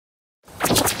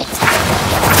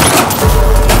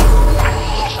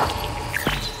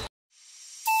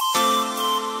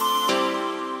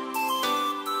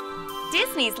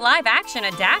live-action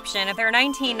adaptation of their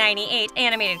 1998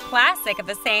 animated classic of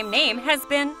the same name has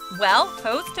been, well,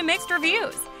 host to mixed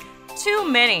reviews. Too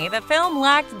many, the film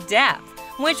lacked depth,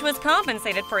 which was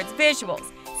compensated for its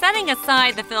visuals. Setting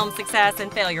aside the film's success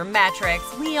and failure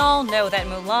metrics, we all know that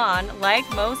Mulan, like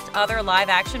most other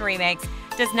live-action remakes,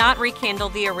 does not rekindle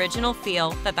the original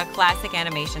feel that the classic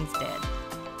animations did.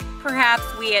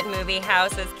 Perhaps we at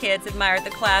MovieHouse as kids admired the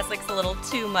classics a little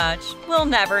too much. We'll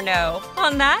never know.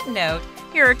 On that note,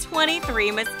 here are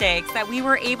 23 mistakes that we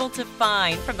were able to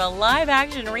find from the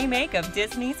live-action remake of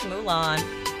Disney's Mulan.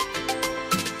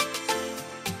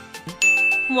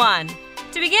 1.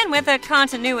 To begin with, a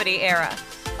continuity error.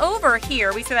 Over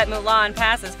here, we see that Mulan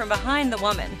passes from behind the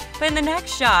woman, but in the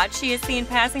next shot, she is seen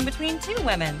passing between two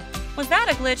women. Was that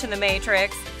a glitch in the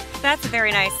Matrix? That's a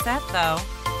very nice set, though.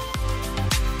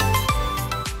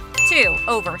 2.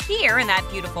 Over here, in that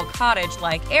beautiful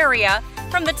cottage-like area,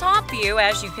 from the top view,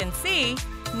 as you can see,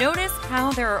 notice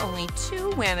how there are only two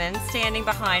women standing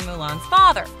behind Mulan's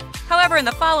father. However, in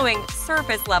the following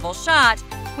surface-level shot,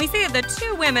 we see that the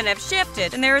two women have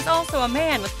shifted, and there is also a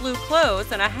man with blue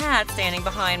clothes and a hat standing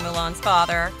behind Mulan's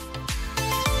father.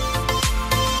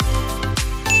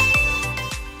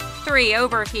 3.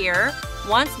 Over here,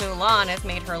 once Mulan has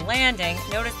made her landing,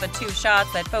 notice the two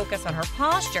shots that focus on her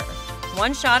posture.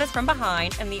 One shot is from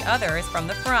behind and the other is from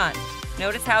the front.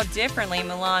 Notice how differently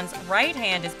Mulan's right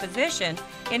hand is positioned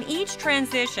in each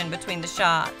transition between the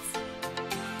shots.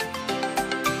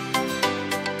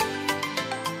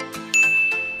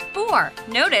 4.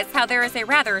 Notice how there is a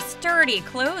rather sturdy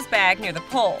clothes bag near the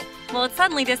pole, while it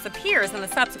suddenly disappears in the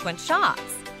subsequent shots.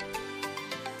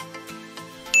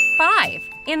 5.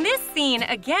 In this scene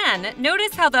again,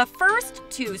 notice how the first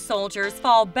two soldiers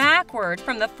fall backward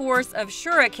from the force of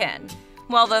shuriken,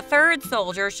 while the third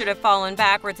soldier should have fallen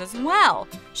backwards as well.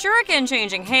 Shuriken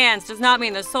changing hands does not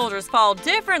mean the soldiers fall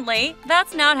differently.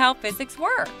 That's not how physics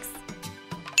works.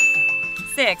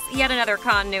 6. Yet another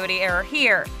continuity error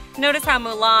here. Notice how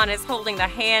Mulan is holding the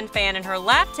hand fan in her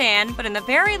left hand, but in the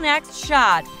very next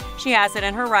shot, she has it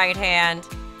in her right hand.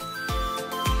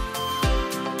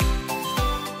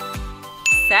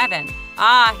 7.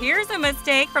 Here's a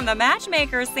mistake from the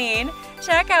matchmaker scene.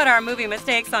 Check out our movie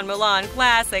Mistakes on Mulan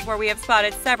Classic, where we have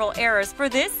spotted several errors for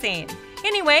this scene.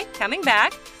 Anyway, coming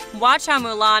back, watch how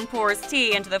Mulan pours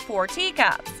tea into the 4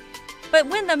 teacups. But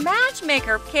when the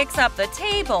matchmaker picks up the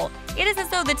table, it is as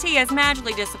though the tea has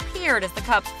magically disappeared as the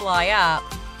cups fly up.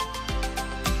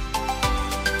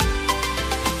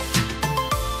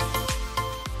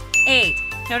 8.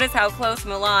 Notice how close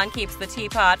Mulan keeps the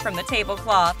teapot from the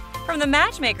tablecloth. From the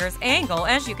matchmaker's angle,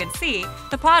 as you can see,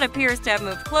 the pot appears to have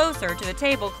moved closer to the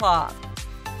tablecloth.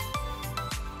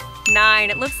 9.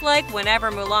 It looks like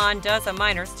whenever Mulan does a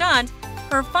minor stunt,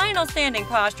 her final standing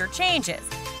posture changes.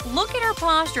 Look at her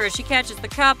posture as she catches the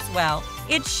cups well.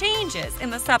 It changes in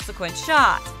the subsequent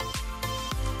shot.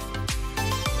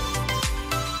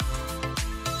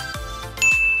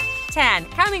 10.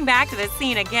 Coming back to this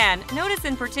scene again, notice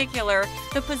in particular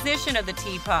the position of the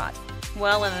teapot.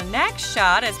 Well, in the next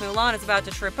shot, as Mulan is about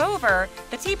to trip over,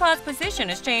 the teapot's position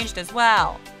is changed as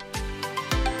well.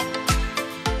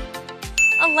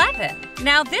 11.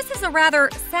 Now this is a rather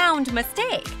sound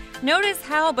mistake. Notice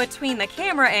how between the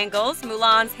camera angles,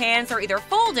 Mulan's hands are either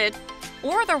folded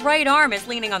or the right arm is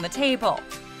leaning on the table.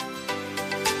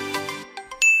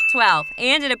 12.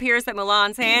 And it appears that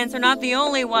Mulan's hands are not the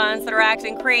only ones that are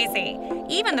acting crazy.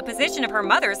 Even the position of her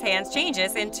mother's hands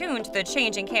changes in tune to the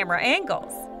changing camera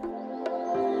angles.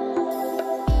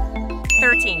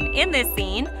 13. In this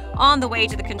scene, on the way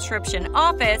to the conscription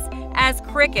office, as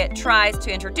Cricket tries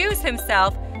to introduce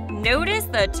himself, notice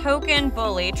the token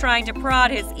bully trying to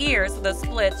prod his ears with a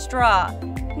split straw.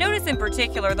 Notice in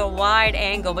particular the wide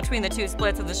angle between the two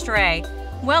splits of the stray.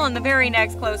 Well, in the very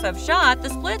next close-up shot, the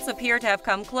splits appear to have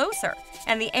come closer,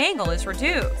 and the angle is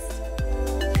reduced.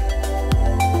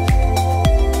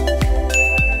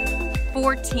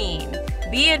 14.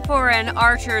 Be it for an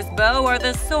archer's bow or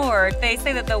the sword, they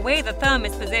say that the way the thumb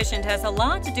is positioned has a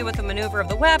lot to do with the maneuver of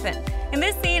the weapon. In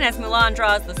this scene, as Mulan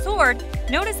draws the sword,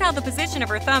 notice how the position of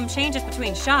her thumb changes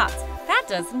between shots. That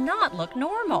does not look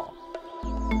normal.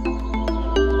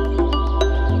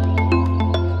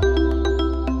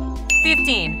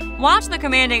 15. Watch the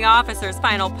commanding officer's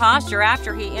final posture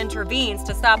after he intervenes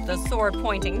to stop the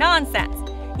sword-pointing nonsense.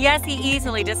 Yes, he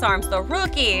easily disarms the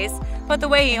rookies, but the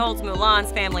way he holds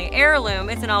Mulan's family heirloom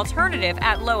is an alternative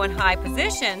at low and high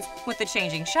positions with the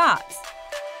changing shots.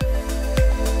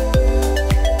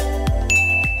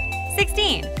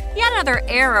 16. Yet another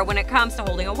error when it comes to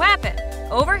holding a weapon.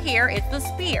 Over here, it's the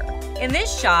spear. In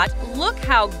this shot, look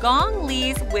how Gong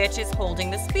Li's witch is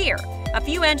holding the spear. a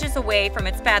few inches away from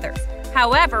its feathers.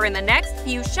 However, in the next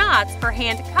few shots, her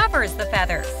hand covers the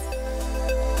feathers.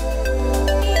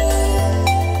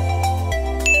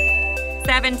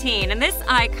 17. In this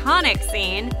iconic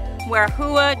scene, where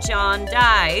Hua John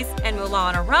dies and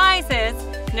Mulan arises,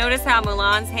 notice how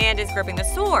Mulan's hand is gripping the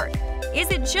sword. Is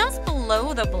it just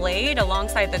below the blade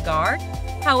alongside the guard?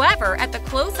 However, at the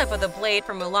close-up of the blade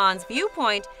from Mulan's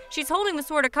viewpoint, she's holding the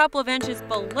sword a couple of inches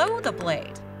below the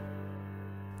blade.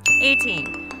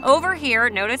 18. Over here,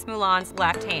 notice Mulan's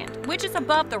left hand, which is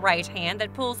above the right hand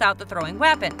that pulls out the throwing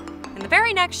weapon. In the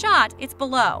very next shot, it's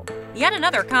below. Yet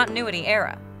another continuity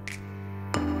error.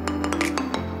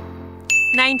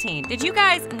 19. Did you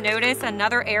guys notice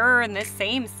another error in this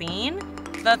same scene?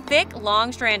 The thick,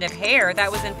 long strand of hair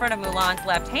that was in front of Mulan's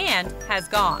left hand has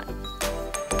gone.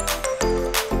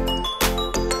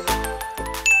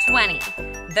 20.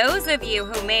 Those of you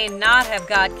who may not have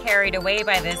got carried away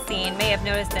by this scene may have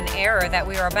noticed an error that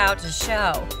we are about to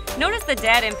show. Notice the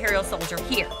dead Imperial soldier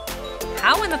here.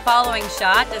 How in the following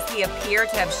shot does he appear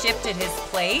to have shifted his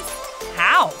place?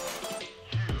 How?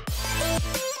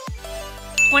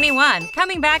 21.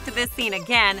 Coming back to this scene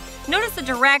again, notice the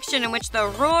direction in which the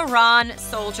Roran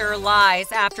soldier lies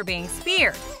after being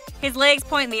speared. His legs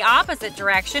point in the opposite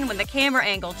direction when the camera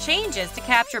angle changes to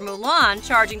capture Mulan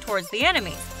charging towards the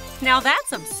enemies. Now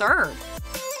that's absurd.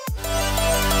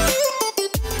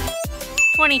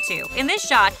 22. In this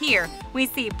shot here, we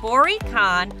see Bori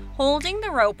Khan holding the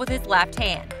rope with his left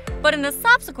hand. But in the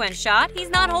subsequent shot, he's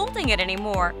not holding it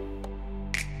anymore.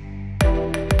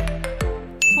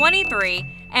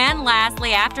 23. And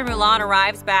lastly, after Mulan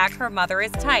arrives back, her mother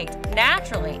is tight,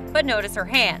 naturally, but notice her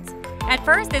hands. At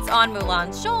first, it's on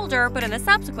Mulan's shoulder, but in the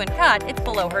subsequent cut, it's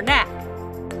below her neck.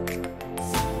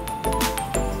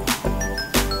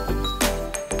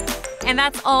 And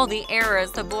that's all the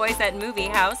errors the boys at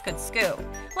MovieHouse could scoop.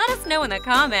 Let us know in the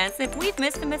comments if we've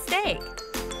missed a mistake.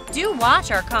 Do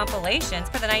watch our compilations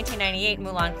for the 1998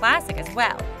 Mulan Classic as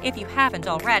well, if you haven't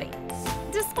already.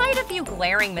 Despite a few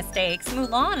glaring mistakes,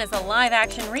 Mulan as a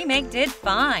live-action remake did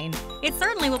fine. It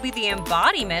certainly will be the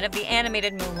embodiment of the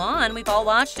animated Mulan we've all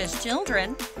watched as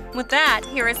children. With that,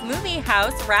 here is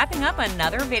MovieHouse wrapping up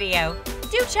another video.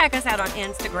 Do check us out on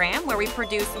Instagram, where we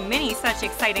produce many such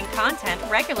exciting content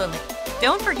regularly.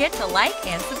 Don't forget to like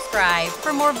and subscribe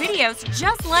for more videos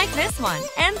just like this one.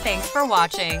 And thanks for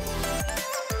watching.